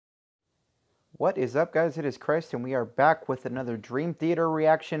What is up, guys? It is Christ, and we are back with another Dream Theater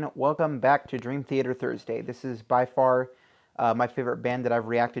reaction. Welcome back to Dream Theater Thursday. This is by far my favorite band that I've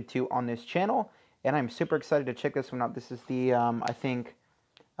reacted to on this channel, and I'm super excited to check this one out. This is the, I think,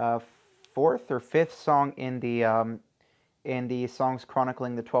 fourth or fifth song in the songs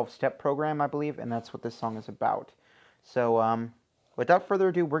chronicling the 12-step program, I believe, and that's what this song is about. So, without further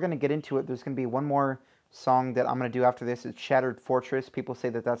ado, we're going to get into it. There's going to be one more song that I'm going to do after this. It's Shattered Fortress. People say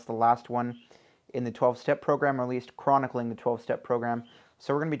that that's the last one in the 12-step program, or at least chronicling the 12-step program.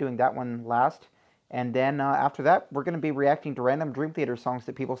 So we're going to be doing that one last. And then after that, we're going to be reacting to random Dream Theater songs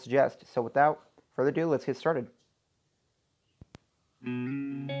that people suggest. So without further ado, let's get started.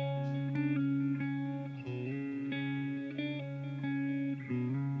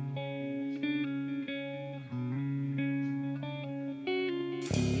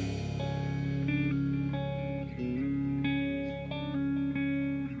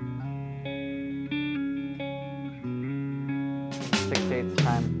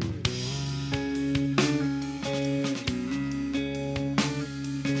 Time.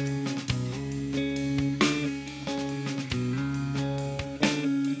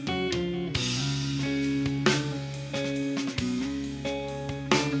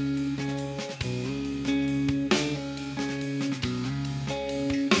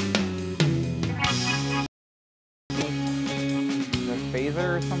 The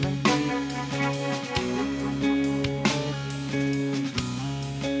phaser or something?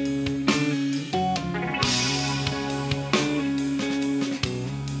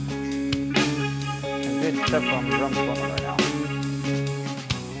 Stuff on the drums going on right now.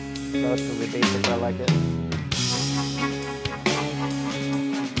 Relatively basic, but I like it.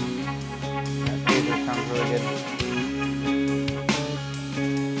 That phaser sounds really good.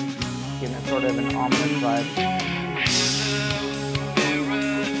 Giving it sort of an ominous vibe.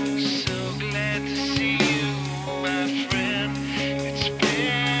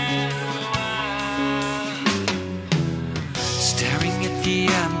 Staring at the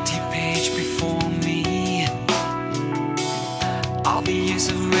empty page before me, all the years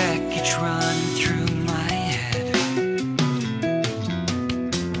of wreckage running through my head.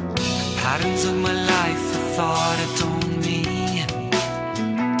 The patterns of my life, the thought adorn me,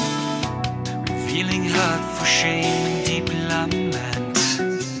 revealing hurtful shame and deep lament.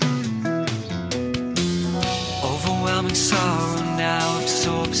 Overwhelming sorrow now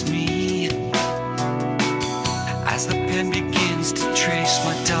absorbs me, as the pen begins to trace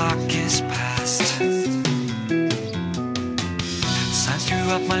my darkest past.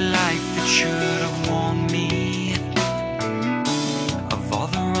 Throughout my life that should have warned me of all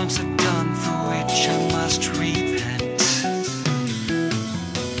the wrongs I've done for which I must repent.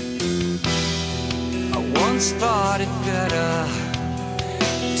 I once thought it better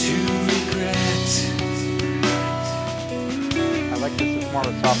to regret. I like this. It's more of a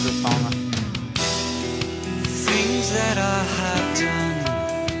softer song. Things that I have done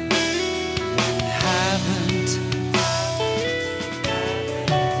and haven't.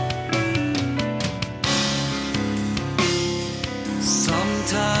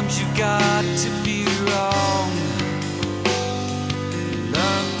 Sometimes you've got to be wrong,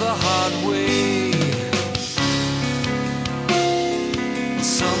 learn the hard way.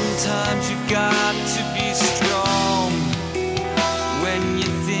 Sometimes you've got to be strong when you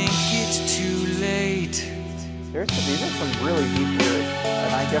think it's too late. These are some really deep lyrics,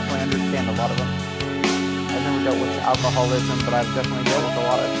 and I definitely understand a lot of them. I've never dealt with alcoholism, but I've definitely dealt with a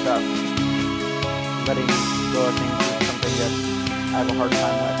lot of stuff. Letting go of things is something that I have a hard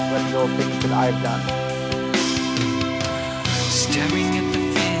time with, letting go of things that I've done. Staring at the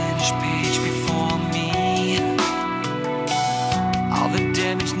finished page before me, all the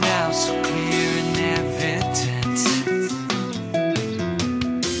damage now so clear and evident.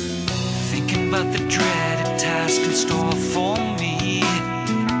 Thinking about the dreaded task in store for me,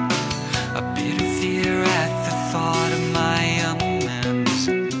 a bit of fear at the thought of my amends,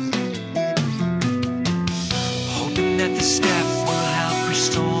 hoping that the step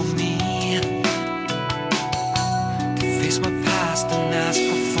restore me, to face my past and ask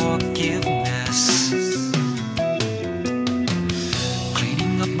for forgiveness,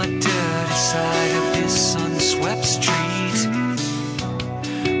 cleaning up my dirt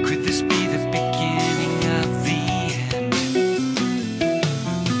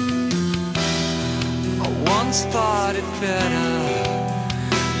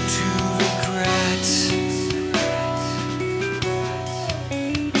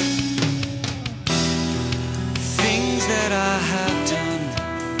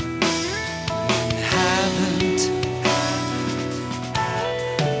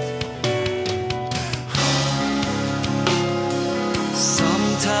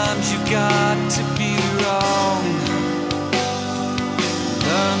Sometimes you've got to be wrong,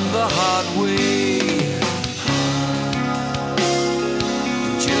 learn the hard way.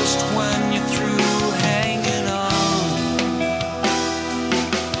 Just when you're through hanging on,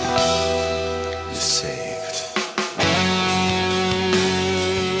 you're saved.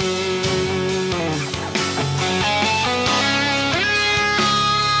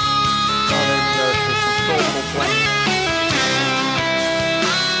 Oh, there's some soulful playing.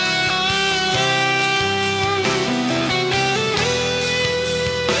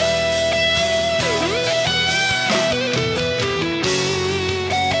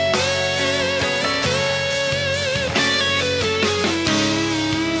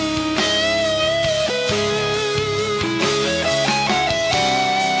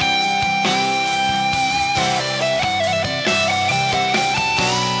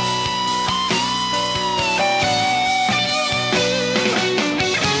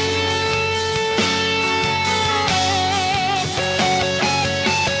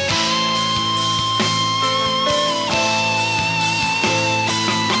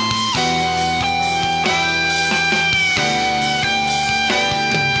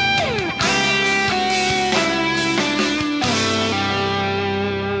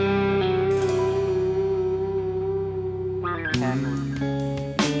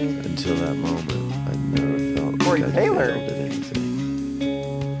 Until that moment, I never felt Corey like I Taylor. failed at anything.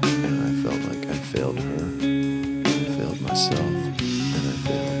 And I felt like I failed her, I failed myself, and I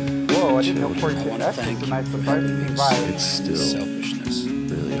failed Whoa, I didn't know children. Corey Taylor. That's a nice surprising vibe. It's still Selfishness.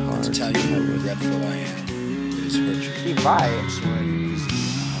 really hard To to tell you how deal with. regretful I am. It has hurt you. He vibe.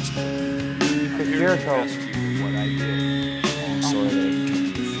 Chris Jericho. What I did. I'm sorry that I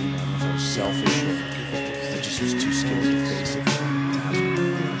became a female. I felt selfish or I just was too scared to face it. I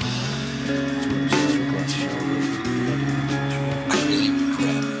really regret not being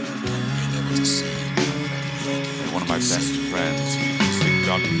able to see One of my best friends, he's the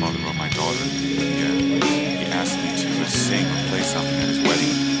godfather of my daughter. He asked me to sing or play something at his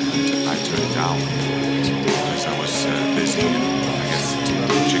wedding. I turned it down because I was busy and I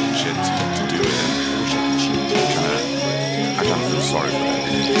guess chicken shit to do it. I kind of feel sorry for that.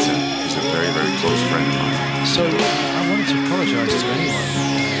 He's a very, very close friend of mine. So I wanted to apologise to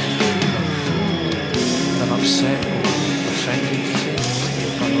anyone that I'm upset or offended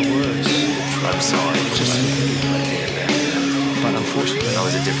by my words. I'm sorry. Just, but unfortunately, I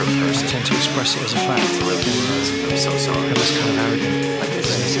was a different I person. tend to express it as a fact. I'm so sorry. And that's kind of arrogant. I'm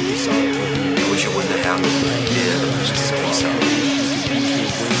simply sorry. I wish it wouldn't have happened. Yeah, I'm just simply sorry.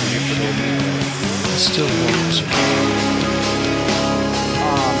 It's still wrong.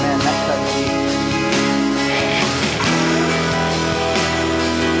 Oh man, that cut deep.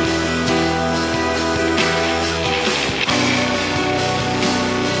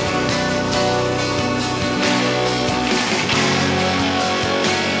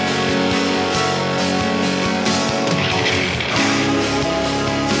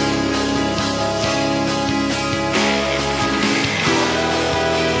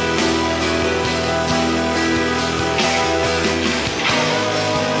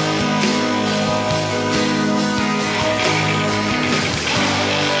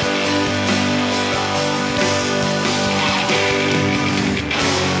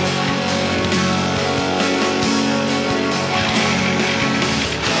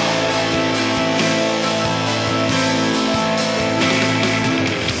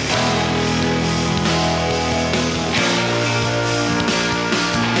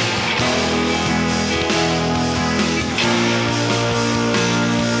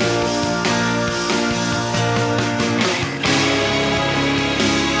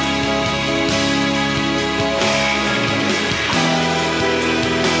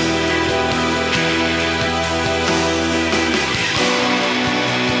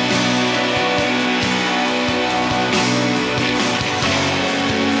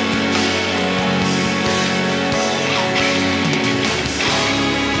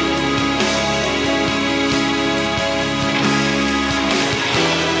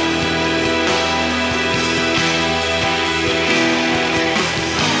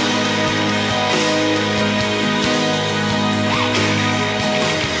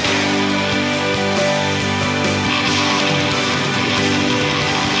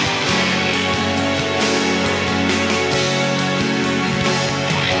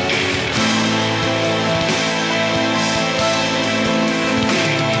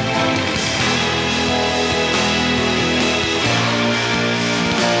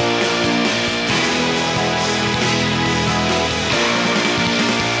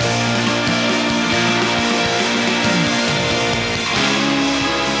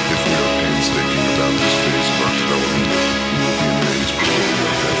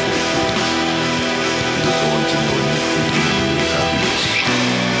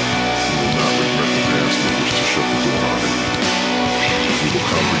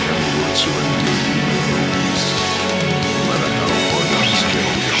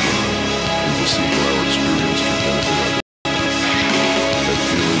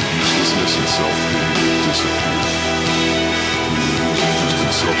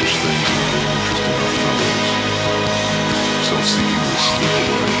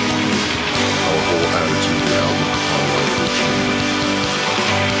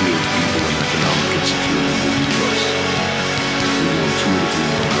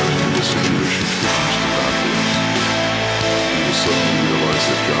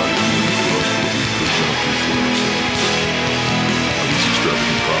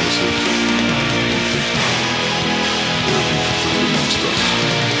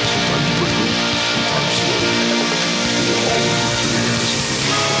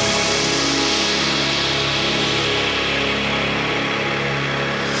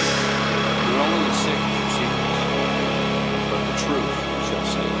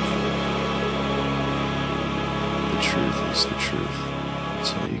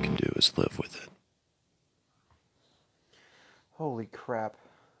 Holy crap.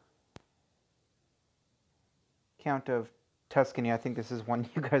 Count of Tuscany. I think this is one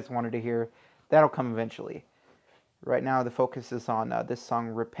you guys wanted to hear. That'll come eventually. Right now, the focus is on this song,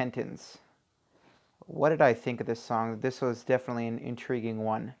 Repentance. What did I think of this song? This was definitely an intriguing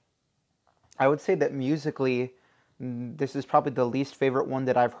one. I would say that musically, this is probably the least favorite one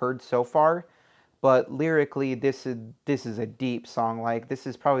that I've heard so far. But lyrically, this is a deep song. Like, this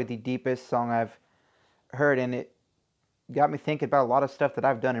is probably the deepest song I've heard, and it got me thinking about a lot of stuff that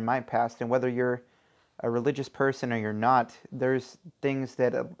I've done in my past. And whether you're a religious person or you're not, there's things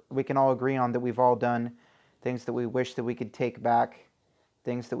that we can all agree on that we've all done, things that we wish that we could take back,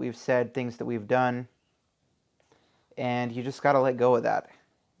 things that we've said, things that we've done. And you just got to let go of that.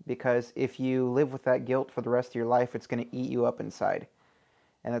 Because if you live with that guilt for the rest of your life, it's going to eat you up inside.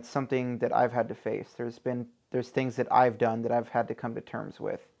 And that's something that I've had to face. There's things that I've done that I've had to come to terms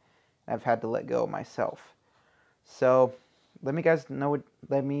with. I've had to let go of myself. So let me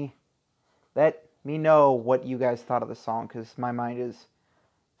know what you guys thought of the song, because my mind is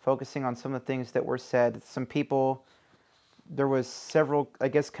focusing on some of the things that were said. Some people, there was several, I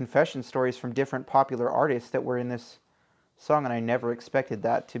guess, confession stories from different popular artists that were in this song, and I never expected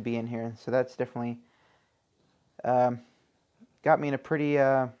that to be in here. So that's definitely got me in a pretty,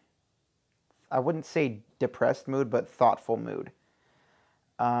 I wouldn't say depressed mood, but thoughtful mood.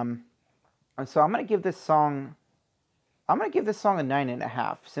 And so I'm going to give this song a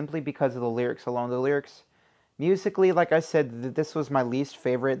 9.5, simply because of the lyrics alone. The lyrics, musically, like I said, this was my least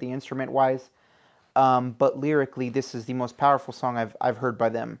favorite, the instrument-wise. But lyrically, this is the most powerful song I've heard by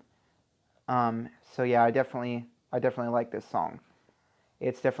them. So yeah, I definitely like this song.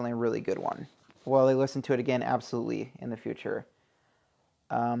 It's definitely a really good one. Will I listen to it again? Absolutely, in the future.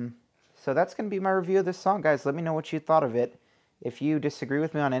 So that's going to be my review of this song, guys. Let me know what you thought of it. If you disagree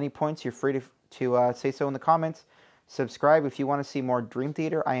with me on any points, you're free to say so in the comments. Subscribe if you want to see more Dream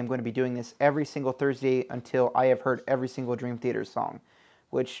Theater. I am going to be doing this every single Thursday until I have heard every single Dream Theater song,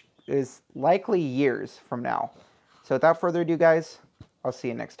 which is likely years from now. So without further ado, guys, I'll see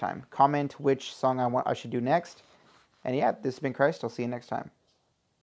you next time. Comment which song I should do next. And yeah, this has been Christ. I'll see you next time.